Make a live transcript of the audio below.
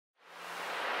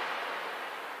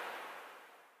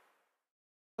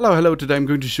Hello, today I'm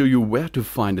going to show you where to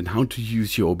find and how to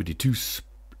use your OBD2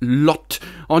 slot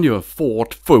on your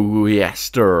Ford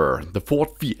Fiesta, the Ford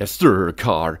Fiesta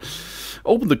car.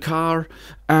 Open the car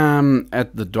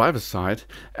at the driver's side,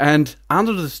 and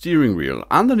under the steering wheel,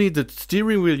 underneath the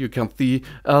steering wheel, you can see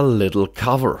a little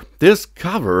cover. This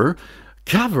cover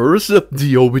covers the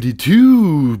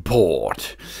OBD2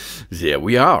 port. There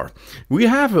we are. We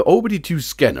have an OBD2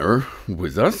 scanner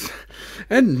with us,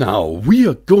 and now we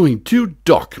are going to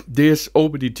dock this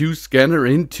OBD2 scanner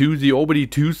into the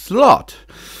OBD2 slot.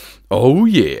 Oh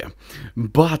yeah,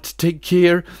 but take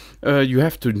care, you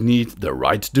have to need the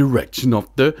right direction of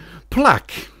the plug.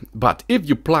 But if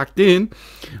you plugged in,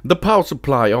 the power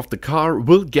supply of the car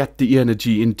will get the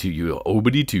energy into your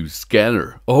OBD2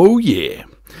 scanner. Oh yeah.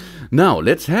 Now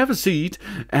let's have a seat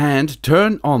and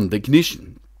turn on the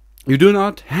ignition. You do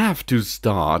not have to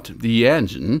start the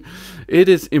engine. It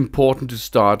is important to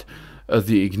start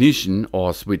the ignition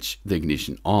or switch the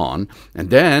ignition on, and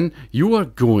then you are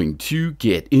going to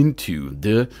get into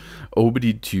the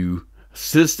OBD2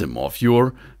 system of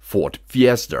your Ford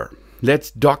Fiesta.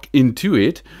 Let's dock into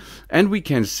it, and we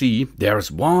can see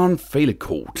there's one failure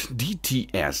code,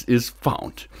 DTS, is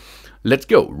found. Let's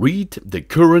go read the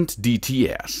current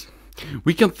DTS.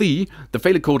 We can see the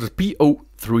failure code is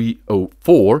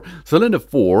P0304, cylinder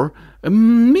 4,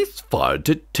 misfire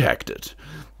detected.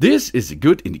 This is a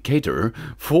good indicator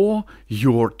for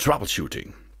your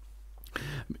troubleshooting.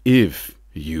 If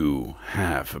you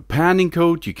have a panning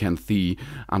code, you can see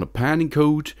on a panning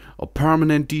code or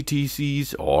permanent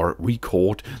DTCs or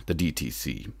record the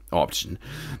DTC option.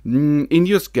 In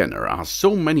your scanner are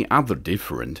so many other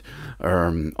different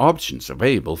options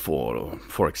available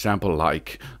for example,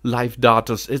 like live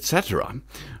data, etc.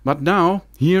 But now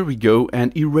here we go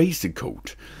and erase the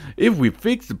code. If we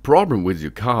fix the problem with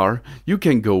your car, you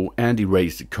can go and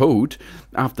erase the code.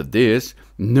 After this,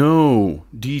 no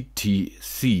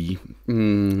DTC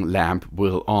lamp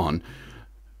will on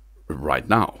right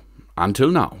now.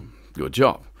 Until now, good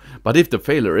job. But if the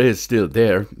failure is still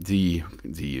there, the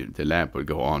lamp will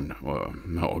go on.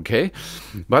 Okay.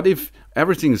 But if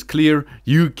everything is clear,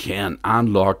 you can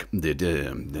unlock the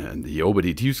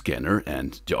OBD2 scanner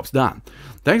and job's done.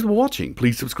 Thanks for watching.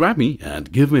 Please subscribe me and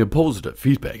give me a positive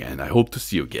feedback, and I hope to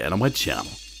see you again on my channel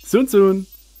soon.